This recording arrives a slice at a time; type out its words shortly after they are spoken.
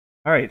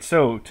All right,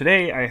 so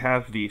today I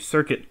have the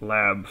circuit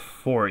lab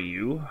for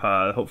you.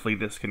 Hopefully,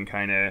 this can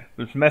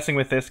messing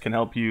with this can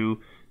help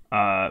you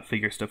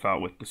figure stuff out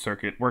with the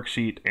circuit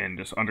worksheet and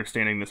just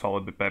understanding this all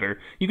a bit better.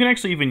 You can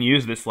actually even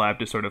use this lab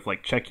to sort of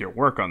like check your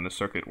work on the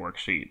circuit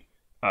worksheet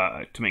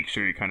to make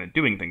sure you're kind of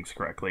doing things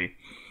correctly.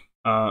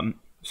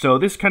 So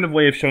this kind of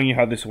way of showing you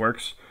how this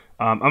works,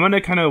 I'm going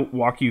to kind of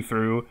walk you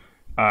through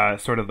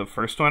sort of the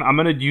first one. I'm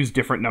going to use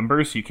different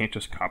numbers, so you can't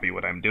just copy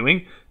what I'm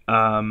doing.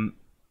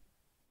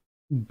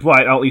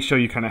 But I'll at least show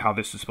you kind of how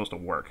this is supposed to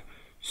work.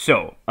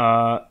 So,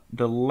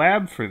 the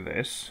lab for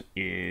this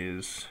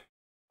is,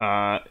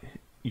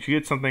 you should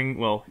get something,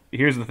 well,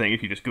 here's the thing,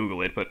 if you just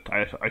Google it, but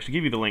I should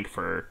give you the link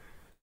for,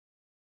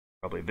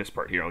 probably this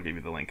part here, I'll give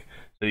you the link.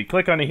 So you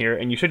click on it here,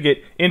 and you should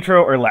get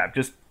intro or lab,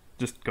 just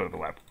go to the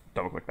lab,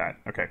 double click that,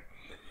 okay.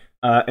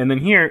 And then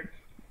here,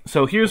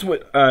 so here's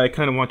what I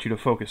kind of want you to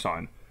focus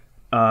on.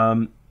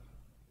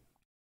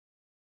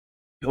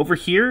 Over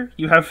here,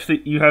 you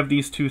have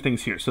these two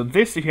things here. So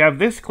this, if you have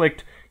this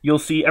clicked, you'll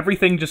see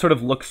everything just sort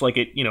of looks like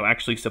it,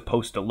 actually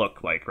supposed to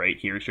look like, right?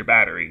 Here's your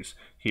batteries.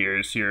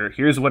 Here's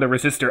what a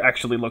resistor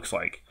actually looks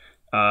like.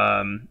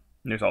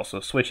 There's also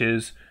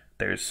switches.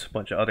 There's a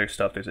bunch of other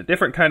stuff. There's a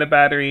different kind of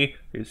battery.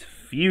 There's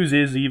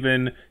fuses,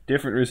 even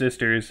different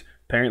resistors.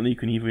 Apparently, you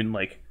can even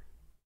like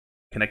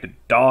connect a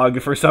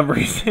dog for some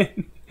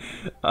reason.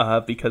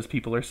 Because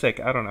people are sick.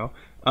 I don't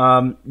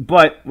know.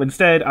 But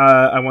instead,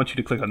 I want you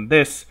to click on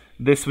this.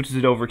 This switches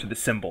it over to the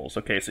symbols.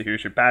 Okay, so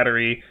here's your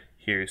battery.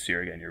 Here's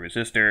your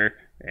resistor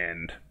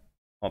and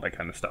all that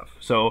kind of stuff.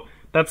 So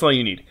that's all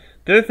you need.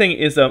 The other thing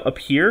is up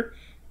here,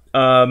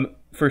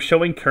 for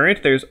showing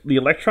current, there's the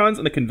electrons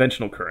and the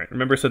conventional current.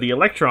 Remember, so the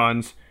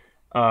electrons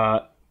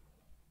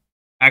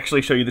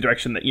actually show you the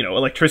direction that,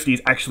 electricity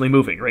is actually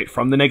moving, right?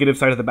 From the negative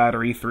side of the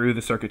battery through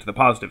the circuit to the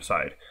positive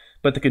side.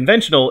 But the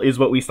conventional is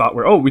what we thought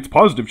were, oh, it's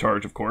positive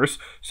charge, of course.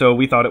 So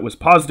we thought it was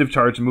positive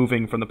charge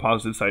moving from the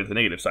positive side to the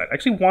negative side. I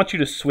actually want you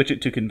to switch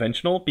it to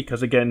conventional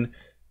because, again,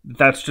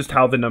 that's just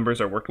how the numbers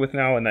are worked with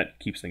now, and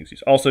that keeps things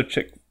easy. Also,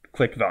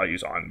 click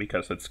values on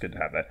because it's good to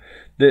have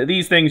that.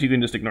 These things, you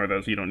can just ignore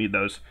those. You don't need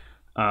those.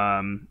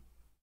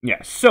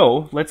 Yeah,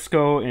 so let's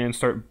go and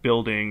start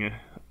building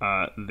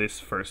this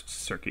first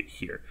circuit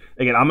here.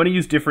 Again, I'm going to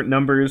use different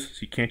numbers, so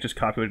you can't just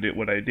copy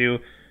what I do.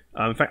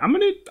 In fact, I'm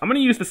gonna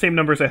use the same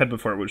numbers I had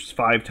before, which is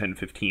 5, 10,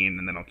 15,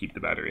 and then I'll keep the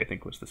battery. I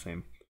think was the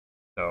same.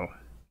 So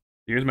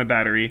here's my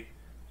battery.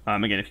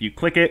 Again, if you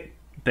click it,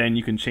 then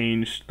you can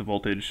change the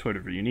voltage,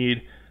 whatever you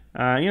need.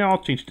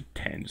 I'll change to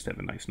 10 just to have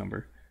a nice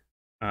number.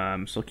 So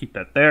I'll keep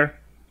that there.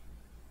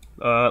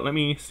 Let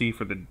me see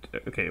for the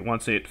okay. It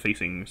wants it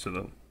facing so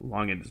the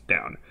long end is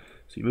down.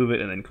 So you move it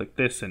and then click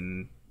this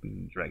and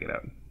drag it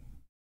out.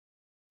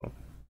 Oh,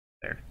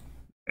 there.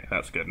 Okay,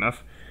 that's good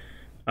enough.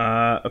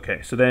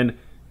 Okay, so then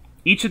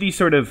each of these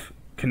sort of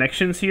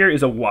connections here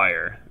is a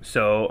wire.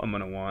 So I'm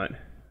going to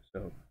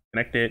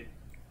connect it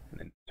and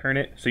then turn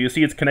it. So you'll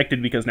see it's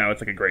connected because now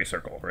it's like a gray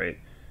circle, right?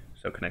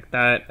 So connect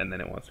that, and then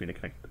it wants me to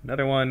connect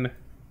another one.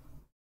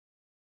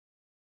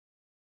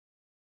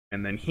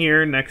 And then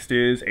here, next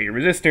is a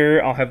resistor.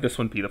 I'll have this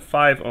one be the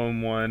 5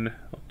 ohm one.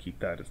 I'll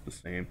keep that as the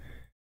same.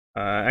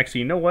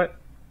 Actually, you know what?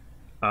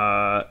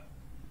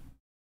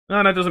 No,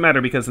 it doesn't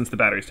matter because since the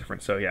battery's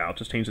different. So yeah, I'll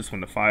just change this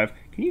one to 5.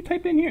 Can you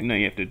type in here? No,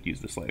 you have to use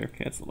the slider.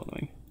 Okay, that's a little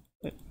annoying.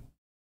 But,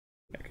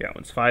 okay, that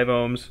one's 5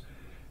 ohms.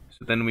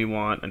 So then we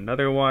want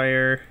another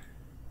wire.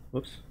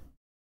 Whoops.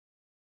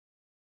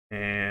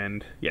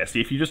 And yeah, see,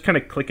 if you just kind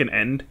of click an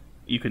end,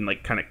 you can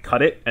like kind of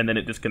cut it, and then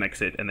it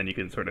disconnects it, and then you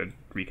can sort of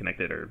reconnect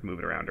it or move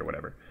it around or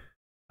whatever.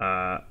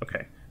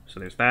 Okay, so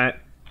there's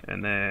that,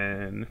 and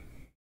then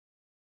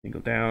go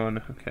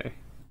down. Okay.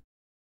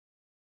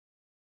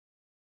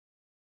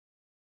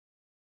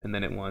 And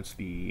then it wants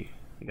the,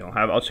 I'll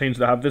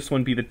have this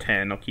one be the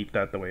 10. I'll keep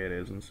that the way it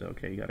is. And so,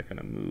 okay, you got to kind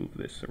of move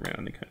this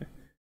around and kind of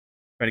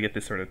try to get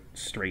this sort of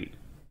straight,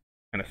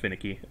 kind of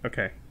finicky.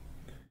 Okay.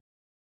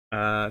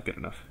 Good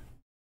enough.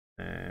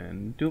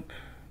 And doop.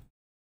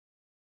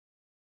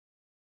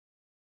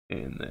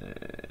 And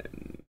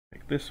then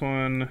like this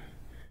one.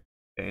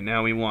 Okay,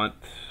 now we want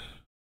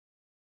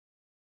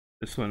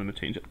this one. I'm going to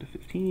change up to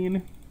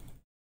 15.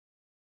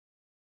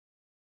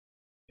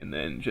 And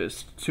then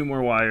just 2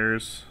 more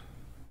wires.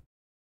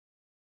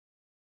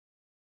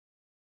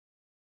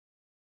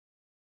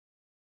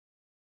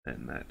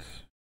 And that's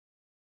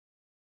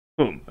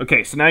boom.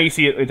 Okay, so now you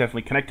see it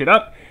definitely connected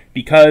up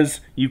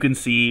because you can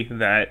see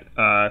that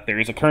there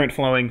is a current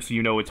flowing, so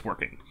you know it's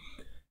working.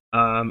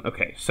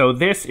 Okay, so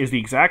this is the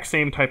exact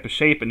same type of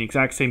shape and the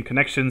exact same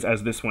connections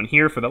as this one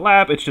here for the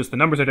lab. It's just the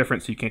numbers are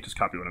different, so you can't just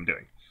copy what I'm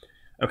doing.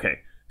 Okay,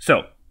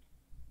 so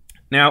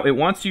now it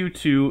wants you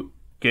to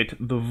get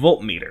the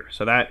voltmeter.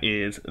 So that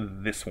is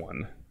this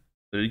one.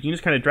 So you can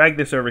just kind of drag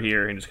this over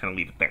here and just kind of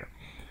leave it there.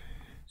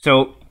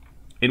 So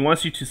it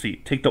wants you to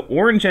take the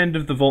orange end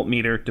of the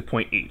voltmeter to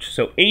point H.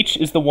 So H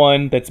is the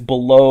one that's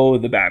below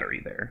the battery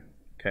there.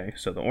 Okay,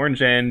 so the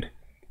orange end,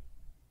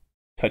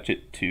 touch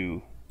it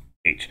to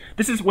H.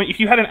 This is when, if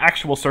you had an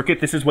actual circuit,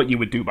 this is what you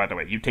would do, by the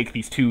way. You take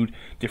these two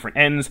different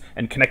ends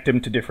and connect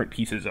them to different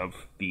pieces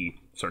of the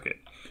circuit.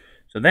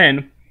 So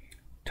then,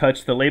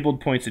 touch the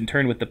labeled points in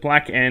turn with the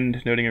black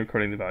end, noting and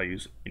recording the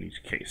values in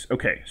each case.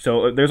 Okay,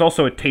 so there's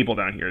also a table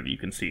down here that you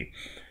can see.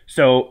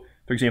 So,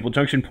 for example,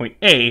 junction point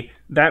A,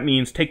 that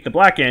means take the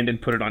black end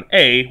and put it on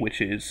A, which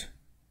is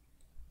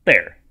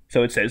there.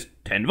 So it says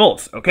 10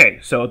 volts. Okay,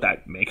 so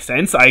that makes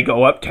sense. I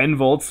go up 10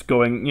 volts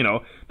going, you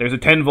know, there's a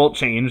 10 volt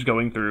change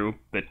going through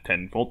the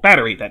 10 volt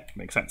battery. That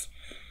makes sense.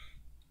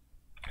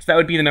 So that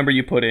would be the number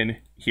you put in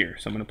here.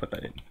 So I'm going to put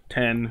that in,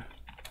 10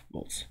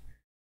 volts.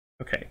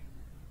 Okay.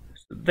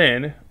 So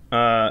then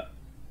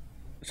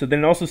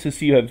it also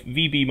says you have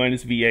VB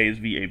minus VA is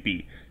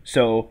VAB.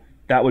 So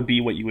that would be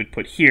what you would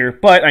put here,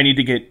 but I need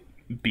to get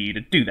B to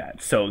do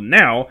that. So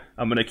now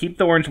I'm going to keep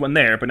the orange one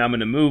there, but now I'm going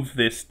to move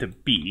this to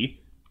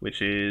B,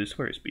 which is,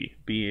 where is B?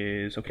 B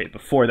is, okay,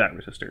 before that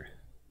resistor.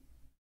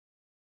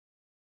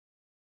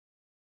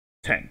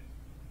 10.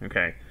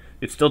 Okay,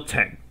 it's still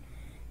 10.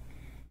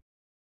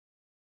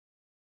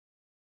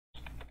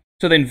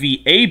 So then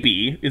VAB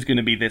is going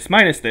to be this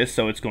minus this,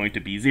 so it's going to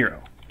be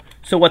 0.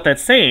 So what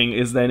that's saying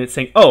is then it's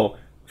saying, oh,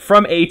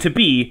 from A to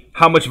B,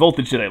 how much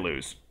voltage did I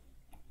lose?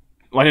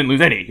 Well, I didn't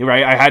lose any,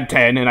 right? I had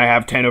 10, and I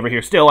have 10 over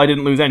here still. I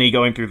didn't lose any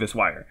going through this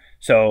wire.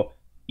 So,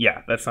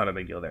 yeah, that's not a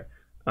big deal there.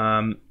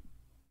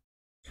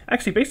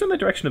 Actually, based on the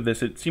direction of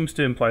this, it seems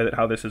to imply that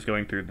how this is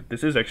going through, that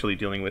this is actually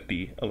dealing with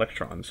the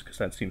electrons, because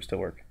that seems to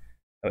work.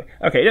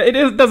 Okay,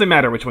 it doesn't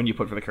matter which one you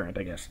put for the current,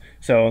 I guess.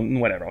 So,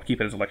 whatever, I'll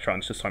keep it as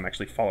electrons, just so I'm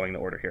actually following the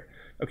order here.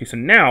 Okay, so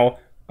now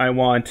I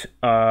want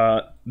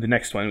the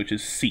next one, which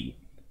is C.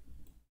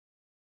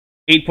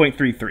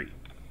 8.33.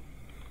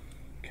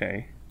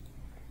 Okay.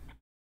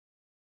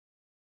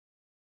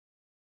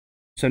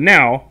 So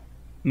now,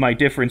 my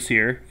difference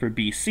here for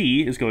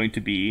BC is going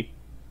to be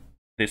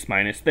this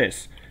minus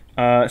this.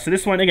 So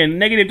this one, again,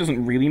 negative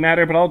doesn't really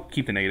matter, but I'll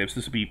keep the negatives.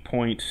 This would be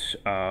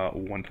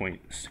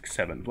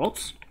 1.67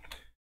 volts.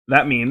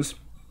 That means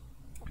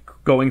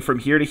going from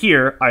here to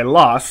here, I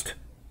lost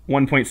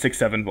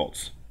 1.67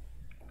 volts.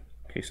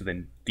 Okay, so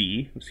then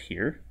D was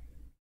here,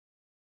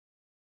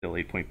 still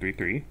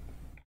 8.33,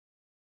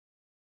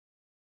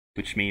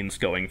 which means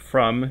going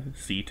from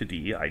C to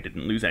D, I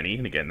didn't lose any,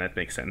 and again, that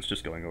makes sense,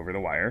 just going over the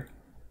wire.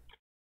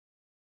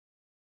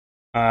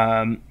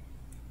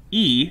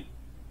 E,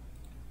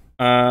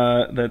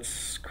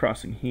 that's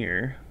crossing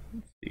here,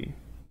 let's see,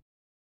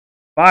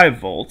 5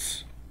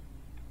 volts.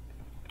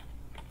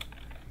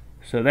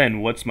 So then,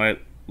 what's my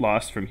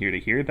loss from here to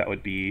here? That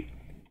would be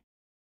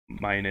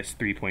minus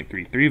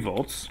 3.33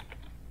 volts.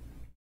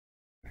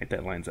 Right,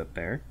 that lines up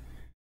there.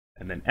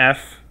 And then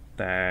F,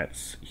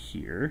 that's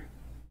here,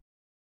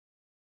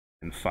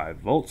 and 5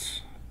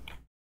 volts.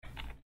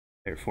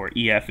 Therefore,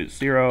 EF is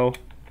 0.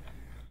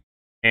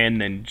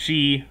 And then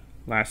G,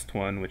 last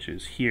one, which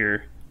is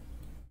here,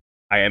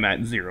 I am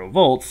at 0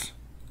 volts.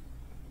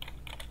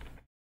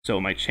 So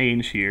my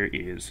change here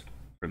is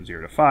from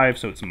 0 to 5,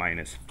 so it's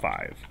minus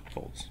 5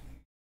 volts.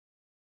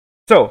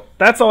 So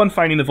that's all in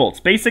finding the volts.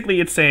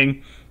 Basically, it's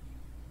saying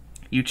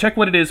you check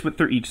what it is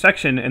through each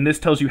section, and this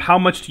tells you how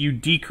much do you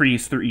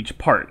decrease through each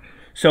part.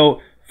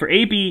 So for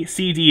A, B,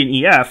 C, D,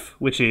 and EF,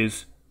 which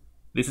is,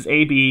 this is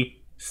A,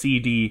 B, C,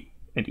 D,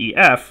 and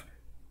EF,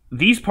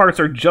 these parts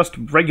are just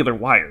regular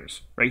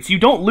wires, right? So you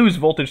don't lose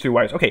voltage through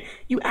wires. Okay,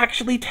 you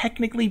actually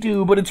technically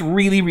do, but it's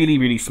really, really,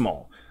 really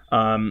small.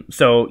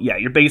 So yeah,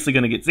 you're basically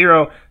going to get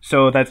 0,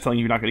 so that's telling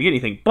you you're not going to get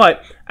anything.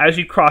 But as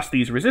you cross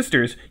these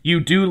resistors, you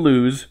do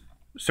lose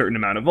a certain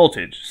amount of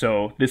voltage.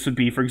 So this would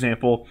be, for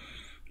example,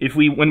 if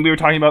when we were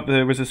talking about the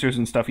resistors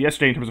and stuff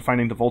yesterday in terms of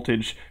finding the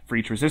voltage for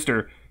each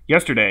resistor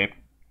yesterday,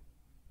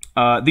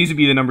 these would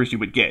be the numbers you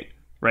would get,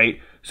 right?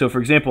 So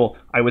for example,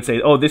 I would say,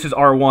 oh, this is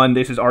R1,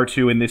 this is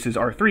R2, and this is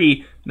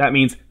R3. That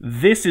means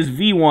this is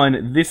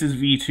V1, this is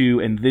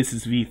V2, and this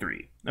is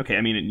V3. Okay,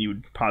 I mean, you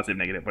would positive,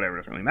 negative, whatever,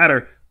 doesn't really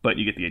matter, but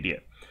you get the idea.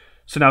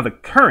 So now the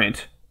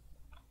current,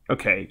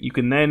 okay, you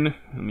can then,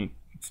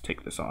 let's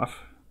take this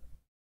off.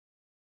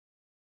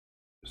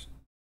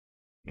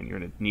 And you're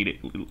going to need it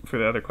for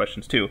the other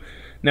questions too.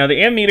 Now the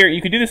ammeter,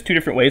 you can do this 2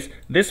 different ways.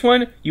 This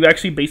one, you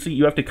actually basically,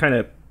 you have to kind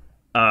of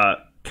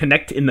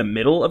connect in the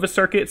middle of a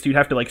circuit, so you'd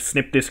have to like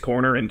snip this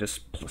corner and just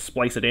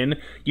splice it in.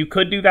 You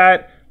could do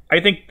that. I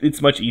think it's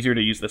much easier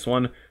to use this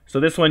one. So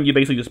this one, you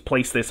basically just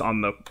place this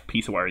on the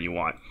piece of wire you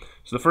want.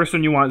 So the first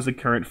one you want is the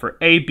current for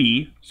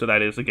AB, so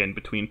that is, again,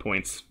 between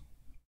points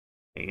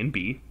A and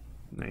B.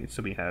 Right,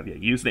 so we have,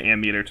 use the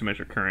ammeter to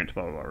measure current,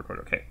 blah, blah, blah, record,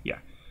 okay, yeah.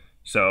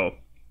 So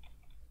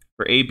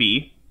for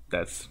AB,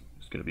 that's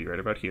going to be right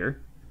about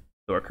here.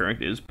 So our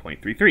current is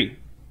 0.33.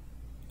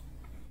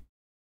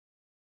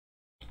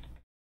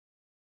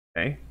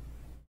 Okay.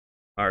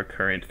 Our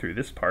current through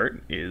this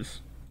part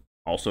is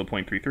also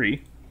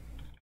 0.33.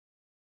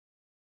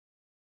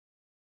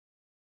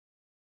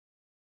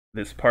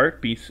 This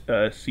part,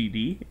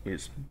 CD,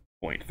 is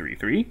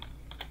 0.33.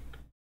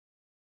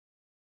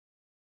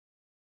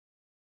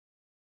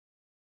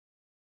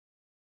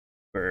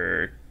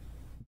 For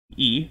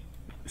E,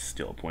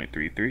 still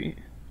 0.33.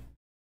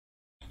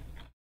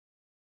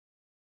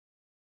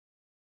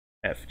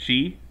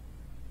 FG,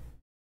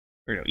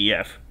 or no,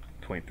 EF,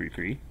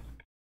 0.33.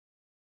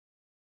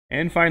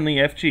 And finally,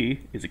 FG,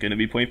 is it going to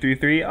be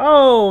 0.33?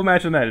 Oh,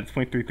 imagine that, it's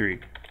 0.33.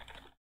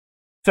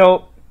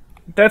 So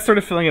that's sort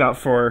of filling it out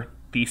for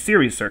the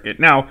series circuit.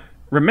 Now,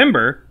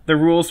 remember the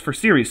rules for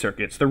series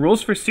circuits. The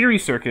rules for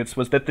series circuits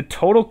was that the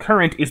total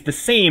current is the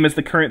same as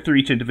the current through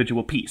each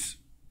individual piece.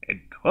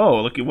 And,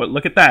 oh,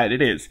 look at that,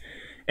 it is.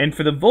 And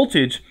for the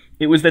voltage,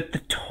 it was that the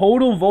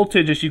total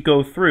voltage as you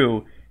go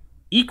through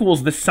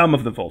equals the sum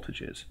of the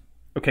voltages.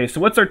 Okay,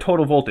 so what's our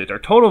total voltage? Our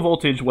total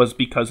voltage was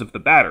because of the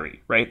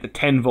battery, right? The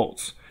 10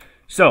 volts.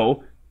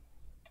 So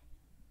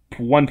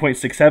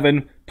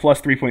 1.67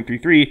 plus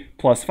 3.33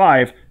 plus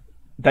 5,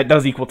 that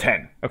does equal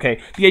 10.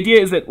 Okay, the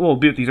idea is that, well,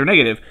 these are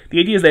negative. The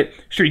idea is that,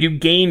 sure, you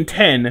gain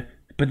 10,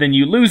 but then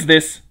you lose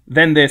this,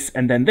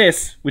 and then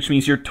this, which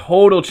means your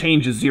total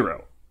change is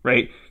 0,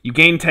 right? You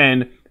gain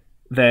 10,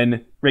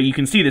 then, right, you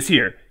can see this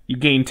here. You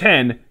gain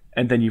 10,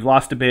 and then you've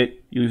lost a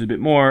bit, you lose a bit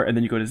more, and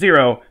then you go to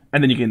 0,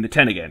 and then you gain the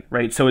 10 again,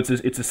 right? So it's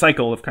a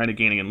cycle of kind of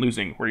gaining and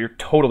losing, where your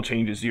total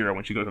change is 0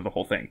 once you go through the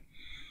whole thing.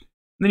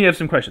 And then you have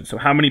some questions. So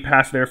how many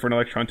paths there for an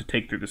electron to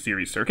take through the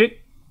series circuit?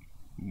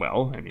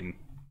 Well, I mean,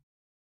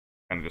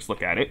 kind of just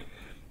look at it.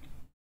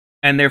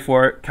 And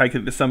therefore,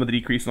 calculate the sum of the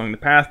decrease along the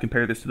path,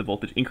 compare this to the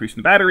voltage increase in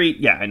the battery.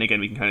 Yeah, and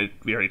again,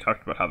 we already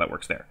talked about how that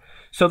works there.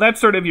 So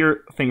that's sort of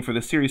your thing for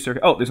the series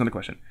circuit. Oh, there's another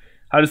question.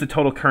 How does the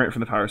total current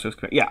from the power source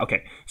compare? Yeah,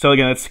 okay. So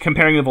again, that's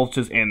comparing the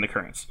voltages and the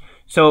currents.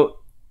 So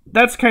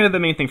that's kind of the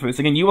main thing for this.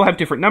 Again, you will have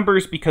different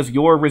numbers because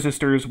your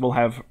resistors will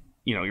have,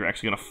 you're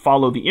actually going to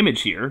follow the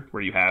image here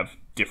where you have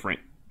different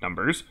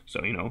numbers.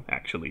 So,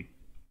 actually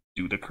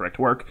do the correct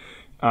work.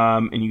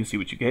 And you can see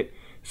what you get.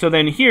 So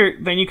then here,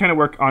 you kind of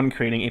work on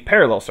creating a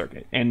parallel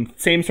circuit. And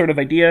same sort of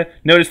idea.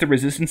 Notice the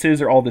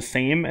resistances are all the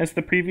same as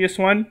the previous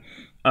one.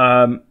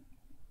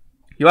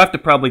 You'll have to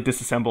probably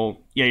disassemble.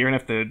 Yeah, you're going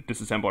to have to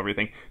disassemble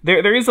everything.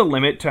 There is a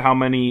limit to how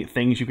many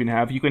things you can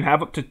have. You can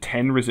have up to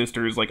 10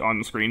 resistors like on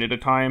the screen at a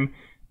time.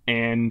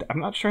 And I'm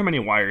not sure how many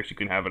wires you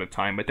can have at a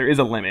time, but there is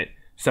a limit.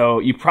 So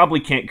you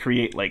probably can't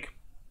create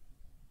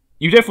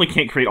you definitely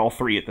can't create all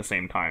 3 at the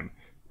same time.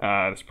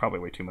 That's probably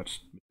way too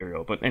much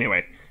material. But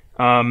anyway,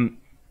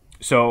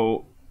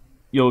 so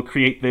you'll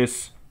create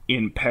this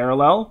in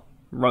parallel,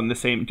 do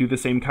the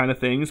same kind of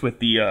things with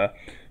the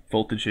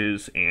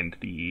voltages and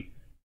the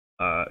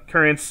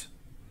currents,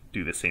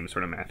 do the same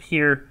sort of math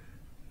here,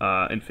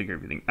 and figure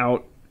everything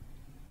out.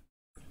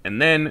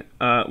 And then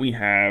we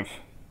have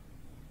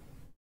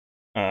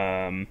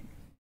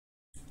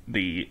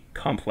the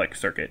complex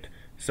circuit.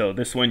 So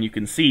this one you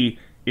can see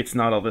it's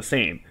not all the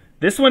same.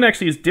 This one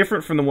actually is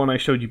different from the one I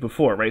showed you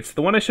before, right? So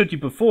the one I showed you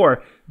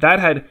before, that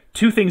had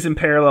 2 things in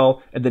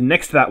parallel, and then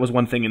next to that was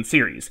 1 thing in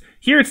series.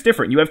 Here it's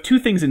different. You have 2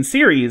 things in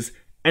series,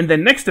 and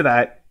then next to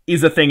that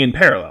is a thing in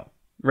parallel,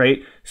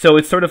 right? So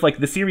it's sort of like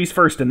the series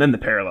first and then the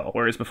parallel,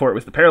 whereas before it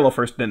was the parallel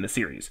first, then the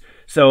series.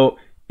 So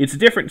it's a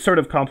different sort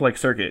of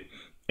complex circuit,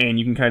 and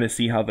you can kind of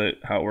see how it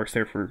works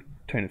there for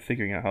kind of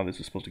figuring out how this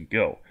is supposed to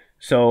go.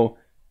 So,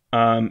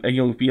 and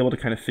you'll be able to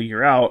kind of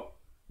figure out,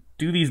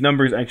 do these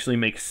numbers actually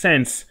make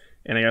sense?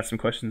 And I got some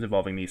questions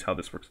involving these, how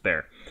this works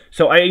there.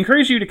 So I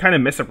encourage you to kind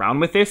of mess around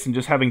with this and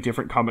just having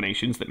different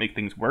combinations that make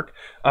things work.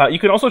 You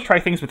could also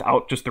try things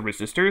without just the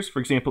resistors. For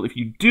example, if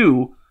you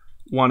do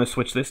want to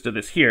switch this to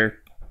this here,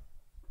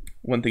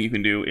 one thing you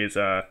can do is,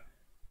 let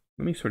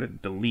me sort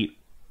of delete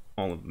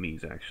all of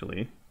these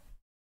actually.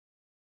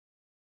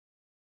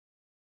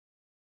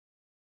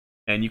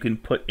 And you can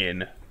put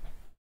in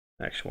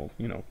actual,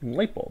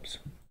 light bulbs.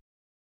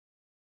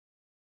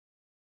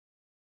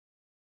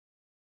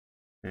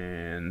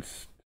 And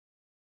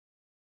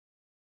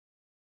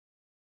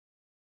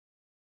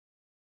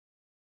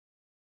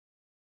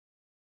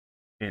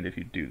if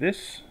you do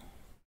this,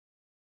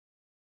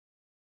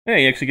 yeah,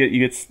 you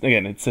get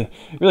again, it's a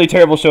really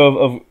terrible show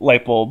of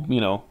light bulb,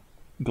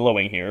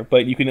 glowing here,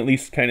 but you can at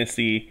least kind of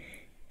see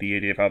the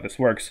idea of how this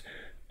works.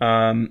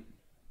 The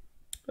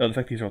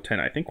fact these are all 10,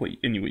 I think what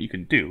you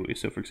can do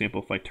is, so for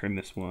example, if I turn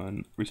this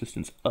one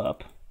resistance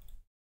up,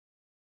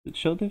 does it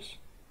show this?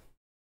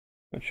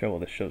 Not sure. Well,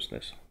 this shows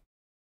this.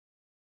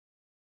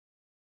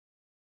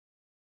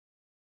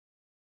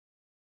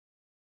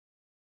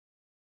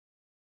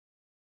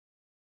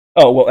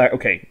 Oh, well,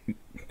 okay.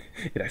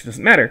 It actually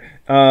doesn't matter.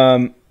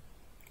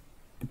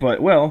 But,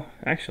 well,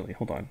 actually,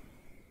 hold on.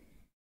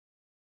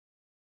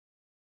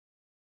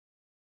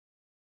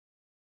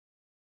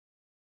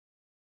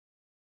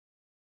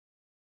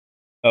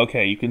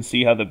 Okay, you can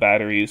see how the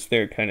batteries,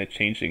 they're kind of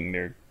changing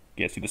their...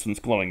 Yeah, see, this one's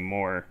glowing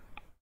more.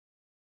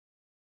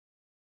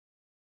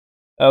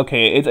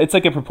 Okay, it's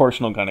like a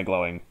proportional kind of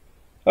glowing.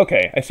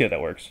 Okay, I see how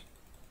that works.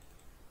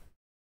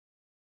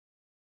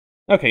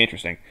 Okay,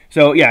 interesting.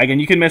 So yeah, again,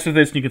 you can mess with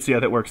this, and you can see how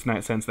that works in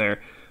that sense there.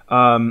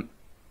 The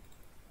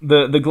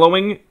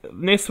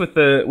glowingness with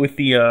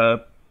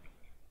the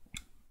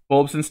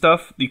bulbs and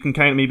stuff, you can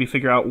kind of maybe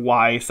figure out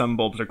why some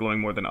bulbs are glowing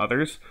more than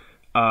others.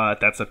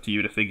 That's up to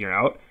you to figure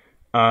out.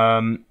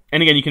 And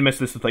again, you can mess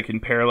this with like in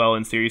parallel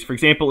and series. For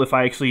example, if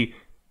I actually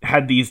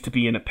had these to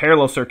be in a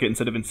parallel circuit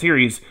instead of in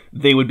series,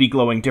 they would be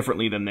glowing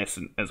differently than this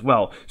as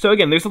well. So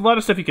again, there's a lot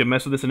of stuff you can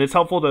mess with this, and it's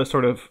helpful to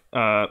sort of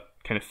kind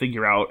of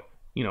figure out,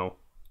 you know,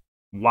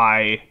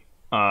 why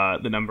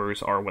the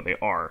numbers are what they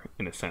are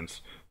in a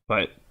sense.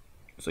 But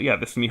so yeah,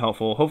 this can be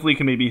helpful. Hopefully, it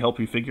can maybe help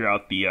you figure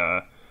out the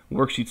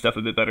worksheet stuff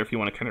a bit better if you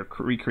want to kind of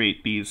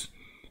recreate these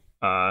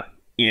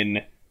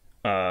in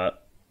the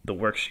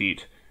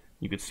worksheet.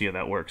 You could see how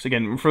that works.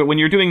 Again, for when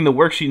you're doing the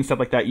worksheet and stuff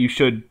like that, you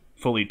should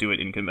fully do it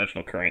in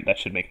conventional current. That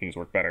should make things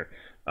work better.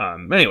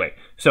 Anyway,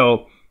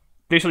 so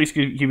basically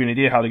give you an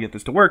idea how to get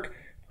this to work.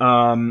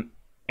 And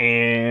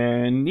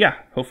yeah,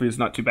 hopefully it's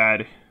not too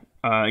bad.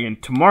 Again,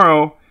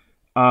 tomorrow,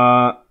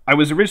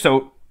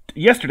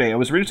 yesterday, I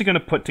was originally going to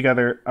put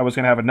together, I was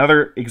going to have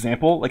another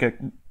example, like a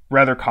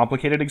rather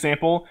complicated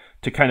example,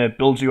 to kind of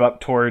build you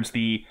up towards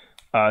the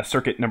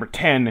circuit number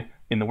 10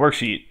 in the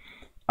worksheet.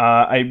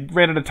 I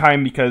ran out of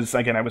time because,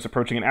 again, I was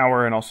approaching an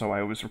hour, and also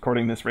I was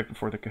recording this right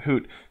before the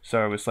Kahoot, so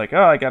I was like,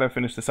 oh, I gotta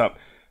finish this up.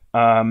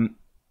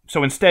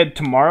 So instead,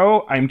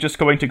 tomorrow, I'm just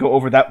going to go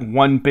over that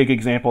one big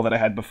example that I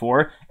had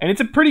before, and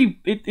it's a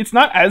pretty, it's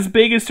not as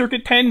big as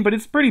Circuit 10, but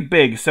it's pretty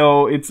big,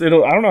 so I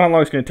don't know how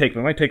long it's going to take, but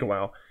it might take a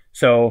while.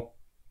 So,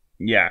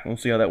 yeah, we'll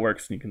see how that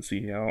works, and you can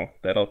see how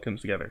that all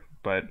comes together.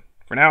 But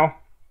for now,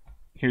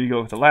 here you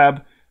go with the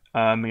lab.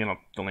 The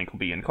link will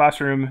be in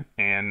Classroom,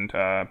 and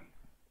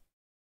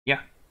yeah.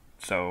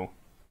 So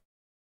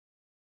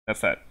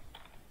that's that.